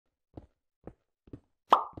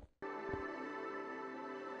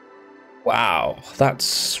Wow,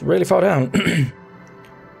 that's really far down.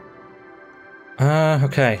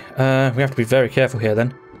 Okay. We have to be very careful here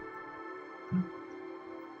then.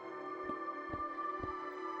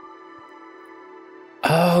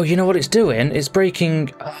 Oh, you know what it's doing? It's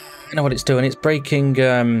breaking... I know what it's doing. It's breaking...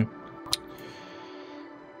 Yeah,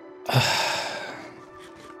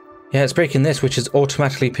 it's breaking this, which is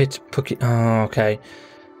automatically Oh, okay.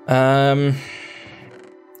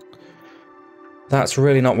 That's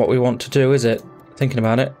really not what we want to do, is it? Thinking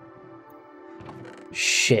about it.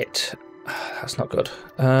 Shit. That's not good.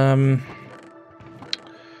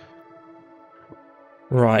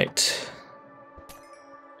 Right.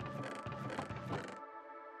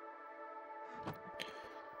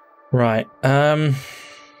 Right.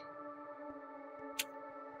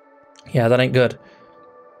 Yeah, that ain't good.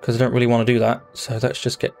 Because I don't really want to do that. So let's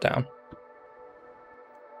just get down.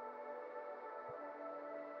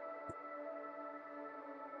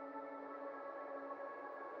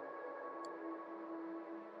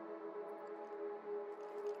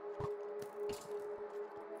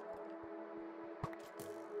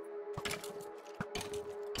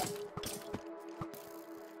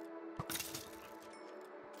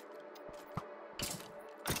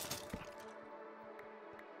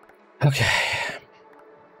 Okay.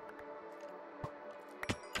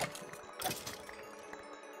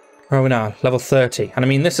 Where are we now? Level 30. And I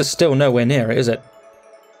mean, this is still nowhere near it, is it?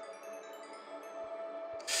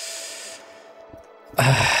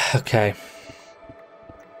 Okay.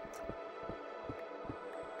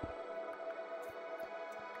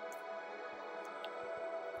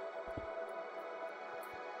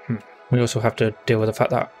 We also have to deal with the fact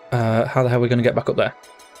that how the hell are we going to get back up there?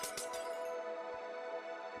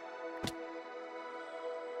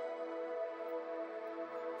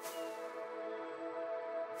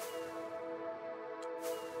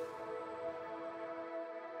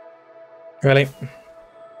 Really?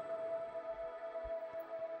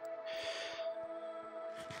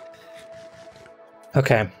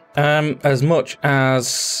 Okay. As much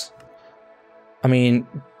as... I mean,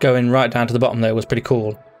 going right down to the bottom there was pretty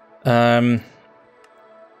cool. It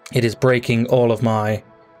is breaking all of my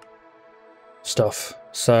stuff.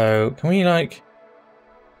 So, can we, like...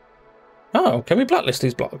 Oh, can we blacklist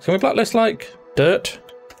these blocks? Can we blacklist, like, dirt?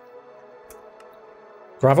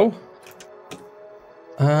 Gravel?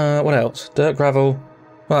 What else? Dirt, gravel...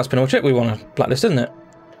 Well, that's pretty much it we want to blacklist, isn't it?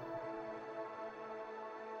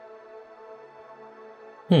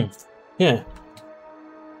 Yeah.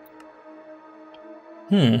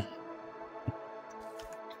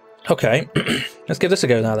 Okay. Let's give this a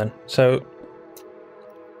go now, then. So...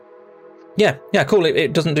 Yeah, cool.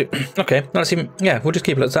 It doesn't do... Okay, let's even... Yeah, we'll just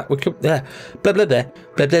keep it like that. We'll keep... Blah, blah, blah, blah,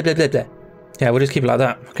 blah, blah, blah, blah. Yeah, we'll just keep it like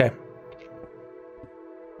that. Okay.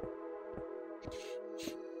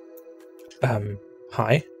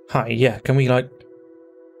 Hi? Hi, yeah, can we, like...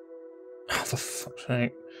 Oh, for fuck's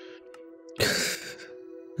sake.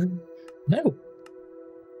 No.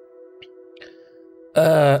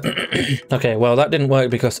 Okay, well, that didn't work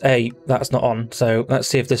because, A, that's not on, so let's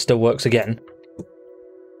see if this still works again.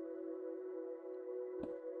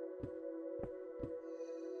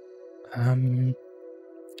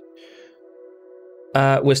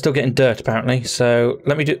 We're still getting dirt, apparently, so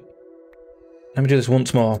let me do this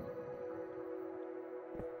once more.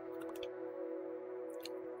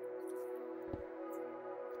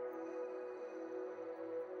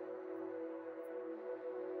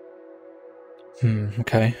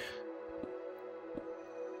 Okay.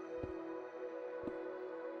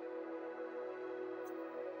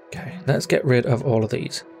 Okay, let's get rid of all of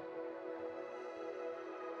these.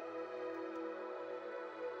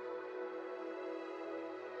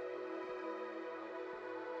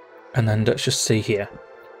 And then let's just see here.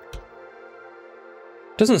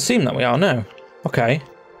 Doesn't seem that we are, no. Okay.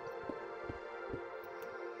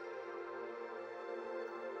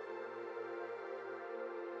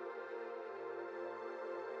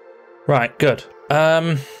 Right, good.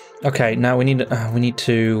 Okay, now we need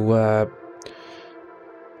to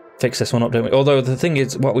fix this one up, don't we? Although the thing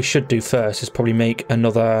is, what we should do first is probably make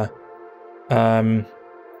another one,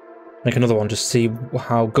 just see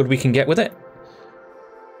how good we can get with it.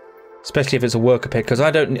 Especially if it's a worker pick, because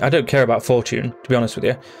I don't care about fortune, to be honest with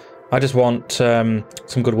you. I just want some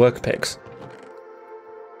good worker picks.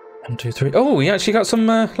 1, 2, 3. Oh, we actually got some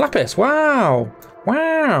lapis. Wow,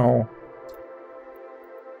 wow.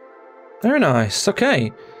 Very nice.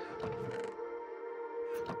 Okay.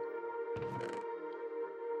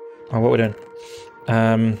 Oh, what are we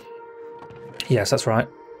doing? Yes, that's right.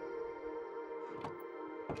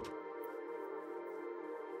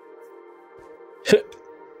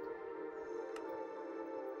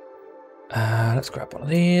 Let's grab one of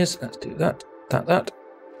these. Let's do that. That.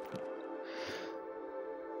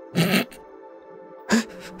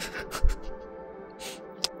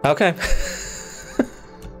 Okay.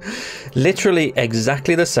 Literally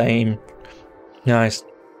exactly the same. Nice.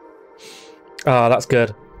 Ah, that's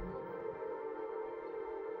good.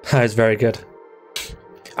 That is very good.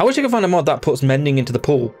 I wish I could find a mod that puts mending into the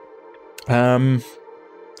pool.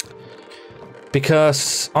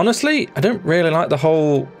 Because, honestly, I don't really like the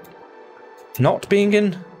whole not being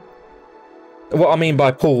in. What I mean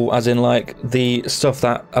by pool, as in, like, the stuff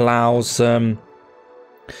that allows, that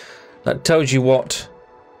tells you what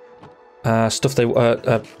stuff they,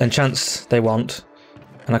 enchants they want.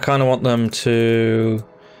 And I kind of want them to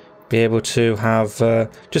be able to have,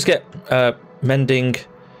 just get mending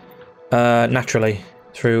naturally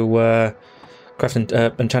through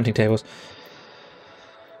crafting, enchanting tables.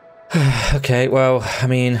 Okay, well, I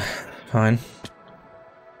mean, fine.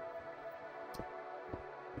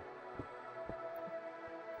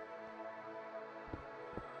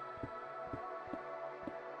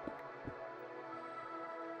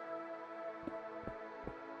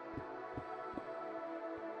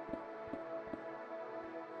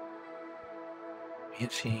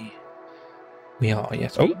 Actually, we are,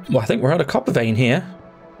 yes. Oh, well, I think we're at a copper vein here.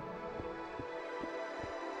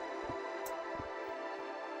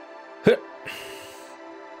 Huh.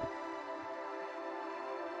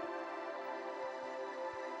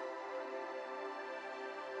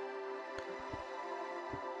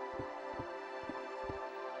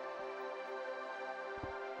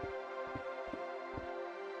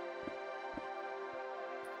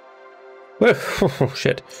 Oh,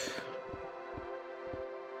 shit.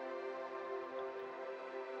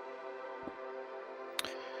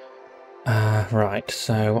 Right,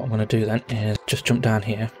 so what I'm going to do then is just jump down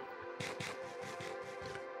here.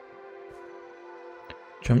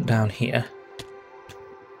 Jump down here.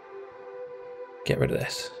 Get rid of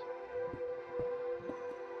this.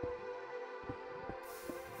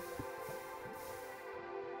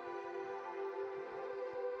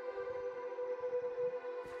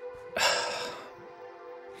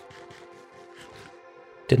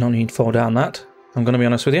 Did not need to fall down that. I'm going to be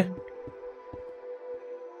honest with you.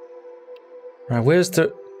 Right, where's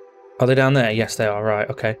the... Are they down there? Yes, they are. Right,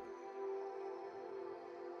 okay.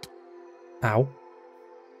 Ow.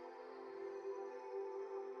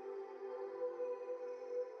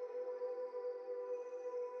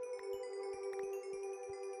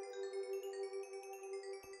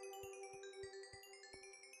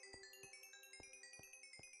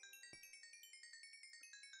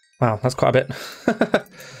 Wow, that's quite a bit.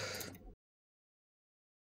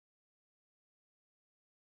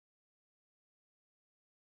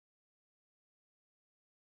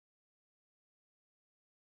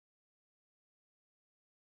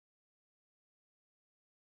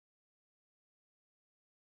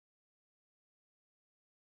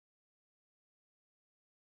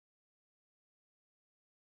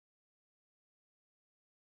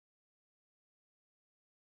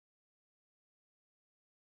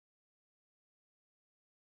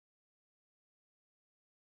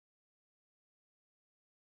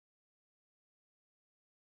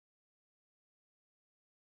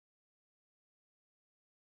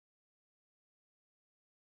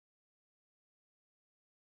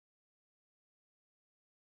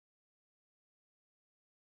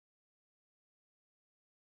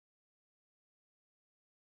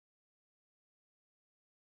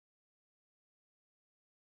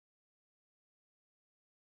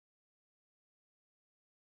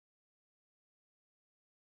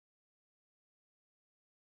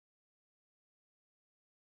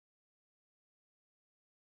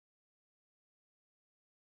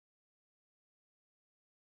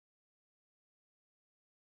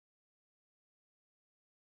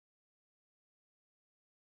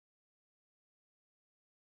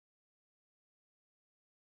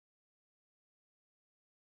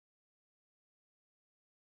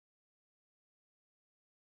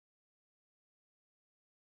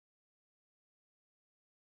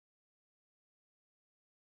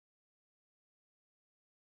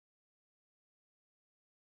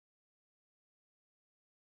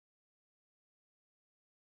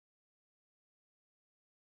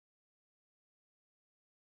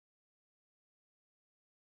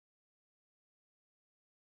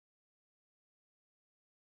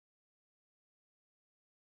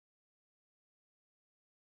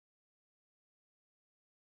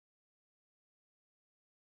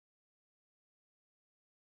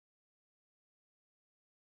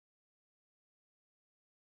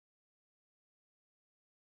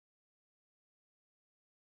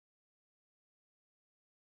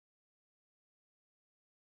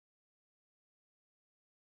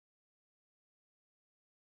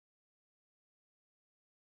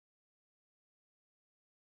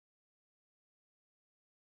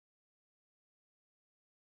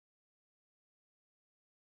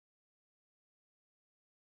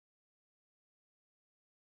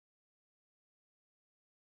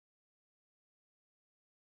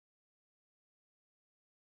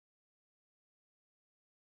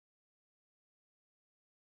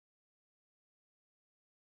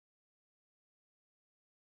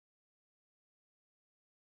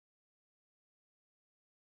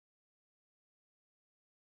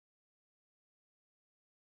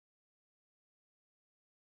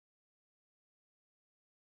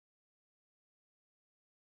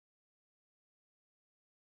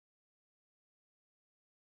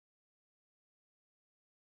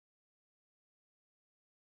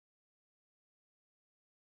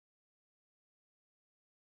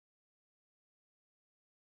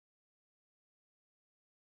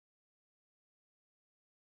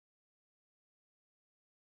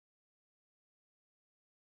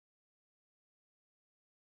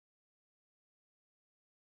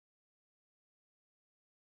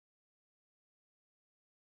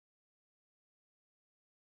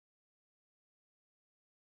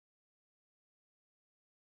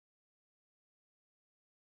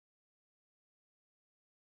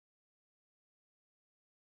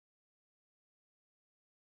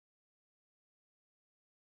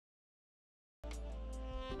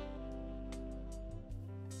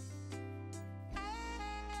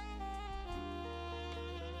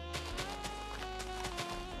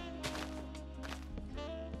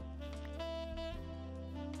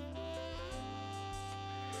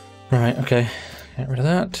 Right, okay. Get rid of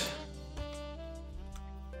that.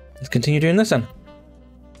 Let's continue doing this then.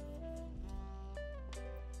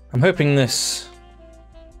 I'm hoping this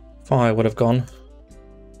fire would have gone.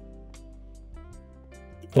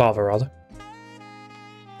 Lava, rather.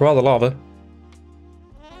 Rather lava.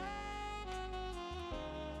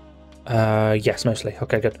 Yes, mostly.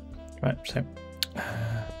 Okay, good. Right, so...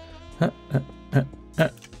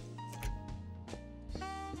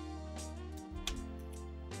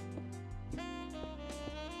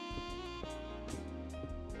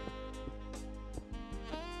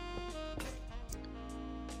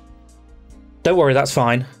 Don't worry, that's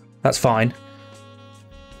fine. That's fine.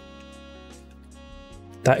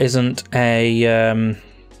 That isn't a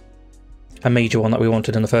major one that we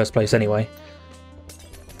wanted in the first place anyway.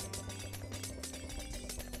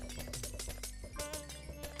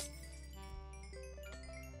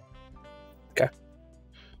 Okay.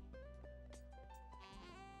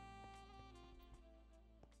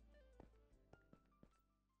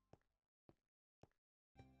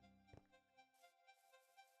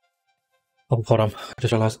 Oh, hold on. I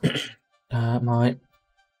just realised my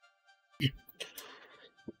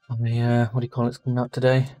what do you call it's coming out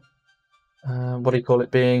today? What do you call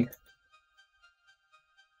it being?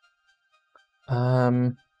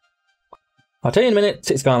 I'll tell you in a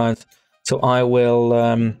minute. It's Skylines. So I will.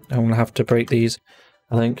 I'm gonna have to break these,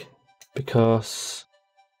 I think, because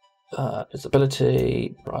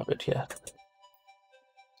visibility, private. Yeah.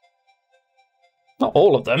 Not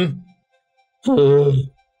all of them.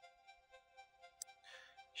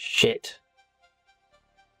 Shit.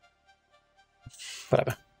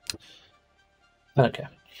 Whatever. I don't care.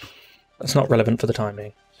 That's not relevant for the time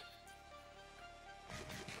being.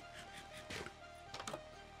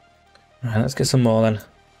 Right, let's get some more then.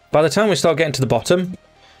 By the time we start getting to the bottom,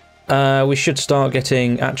 we should start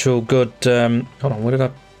getting actual good... hold on, what did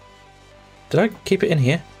I... Did I keep it in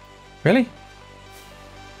here? Really?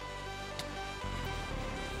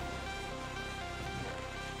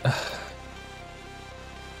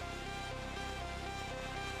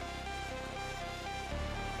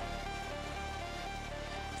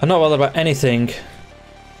 I'm not bothered about anything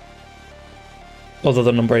other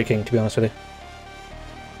than unbreaking, to be honest with you.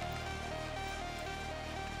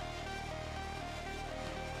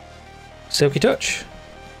 Silky touch.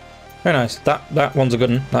 Very nice. That one's a good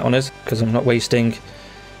one. That one is, because I'm not wasting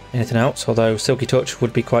anything else, although silky touch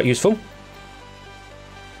would be quite useful.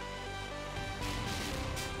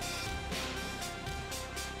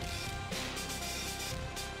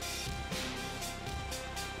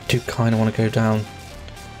 Do kind of want to go down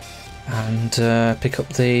and pick up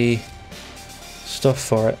the stuff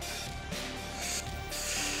for it.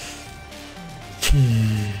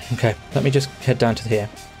 Okay, let me just head down to here.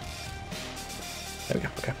 There we go,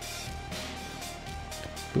 okay.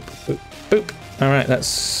 Boop, boop, boop, boop. Alright, let's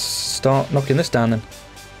start knocking this down then.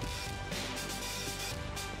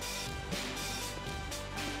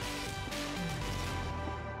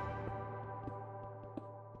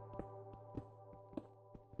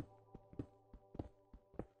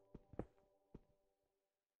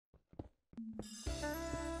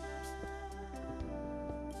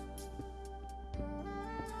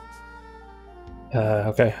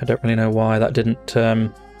 Okay, I don't really know why that didn't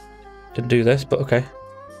do this, but okay.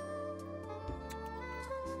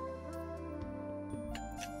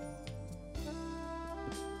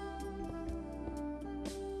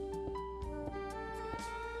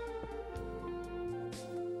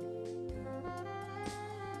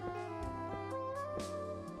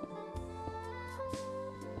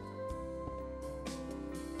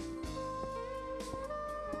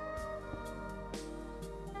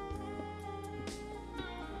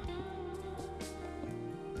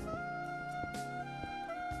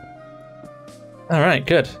 Alright,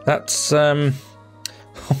 good. That's, oh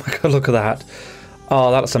my god, look at that.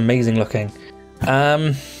 Oh, that's amazing looking.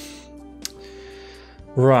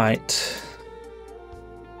 Right.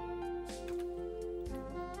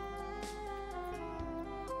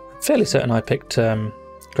 I'm fairly certain I picked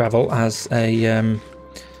gravel as a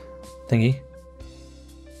thingy.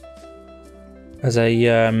 As a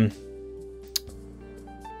oh,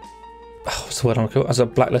 what's the word I'm called? As a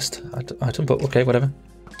blacklist item, but okay, whatever.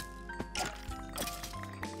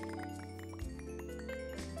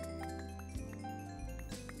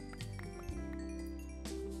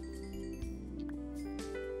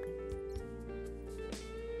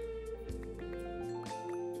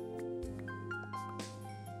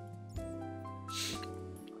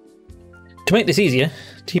 To make this easier,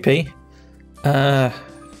 TP,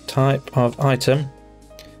 type of item,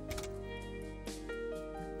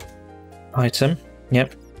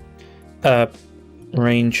 yep,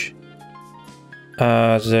 range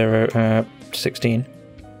 16.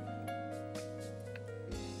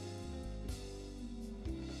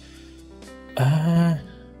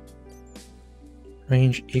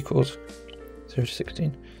 Range equals 0 to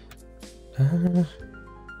 16.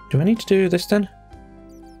 Do I need to do this then?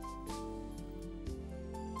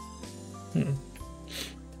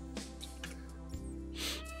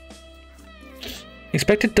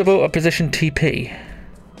 Expected double opposition TP.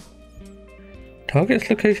 Target's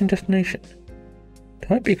location destination.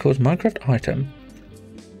 Type equals Minecraft item.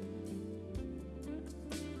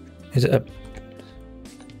 Is it a...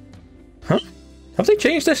 Huh? Have they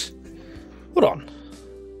changed this? Hold on.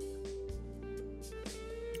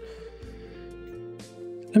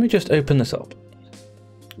 Let me just open this up.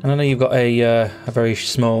 And I know you've got a very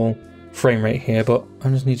small frame rate here, but I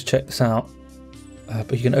just need to check this out.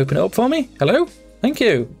 But you can open it up for me? Hello? Thank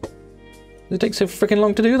you. Does it take so freaking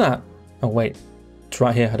long to do that? Oh wait, it's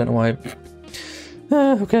right here. I don't know why.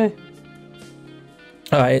 Okay.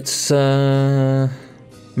 Alright, it's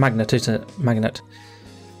magnet, isn't it? Magnet.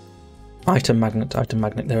 Item magnet.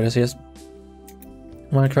 There it is. Yes.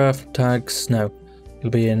 Minecraft tags. No,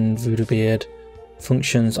 it'll be in Voodoo Beard.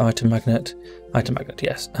 Functions. Item magnet.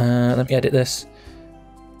 Yes. Let me edit this.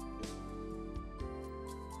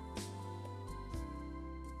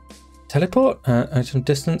 Teleport, item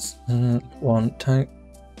distance, 1 tag.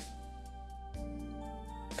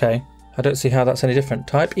 Okay, I don't see how that's any different.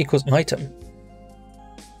 Type equals item.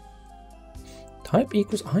 Type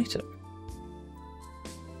equals item.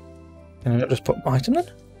 Can I not just put item then?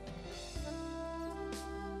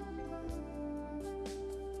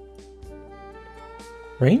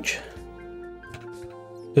 Range?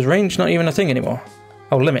 Is range not even a thing anymore?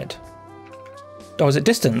 Oh, limit. Oh, is it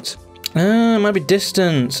distance? Ah, it might be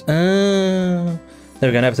distance. Ah. There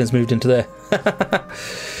we go, and everything's moved into there.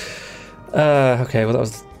 Okay, well that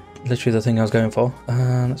was literally the thing I was going for.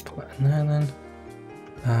 Let's put that in there then.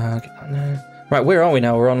 Get that in there. Right, where are we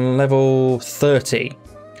now? We're on level 30.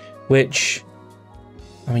 Which,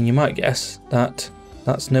 I mean, you might guess that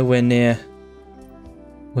that's nowhere near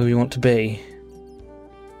where we want to be.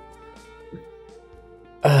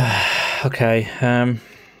 Okay,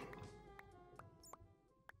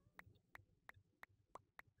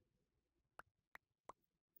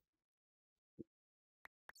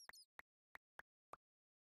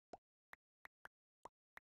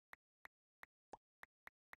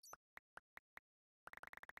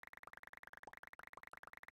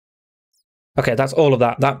 okay, that's all of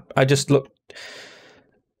that. That I just looked.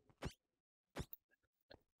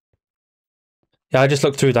 Yeah, I just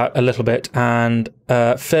looked through that a little bit, and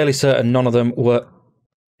fairly certain none of them were,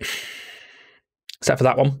 except for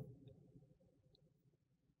that one.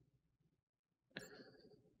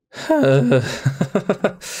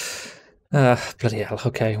 Bloody hell.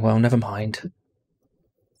 Okay, well, never mind.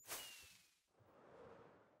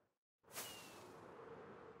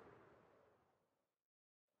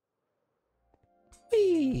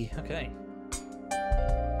 Whee! Okay.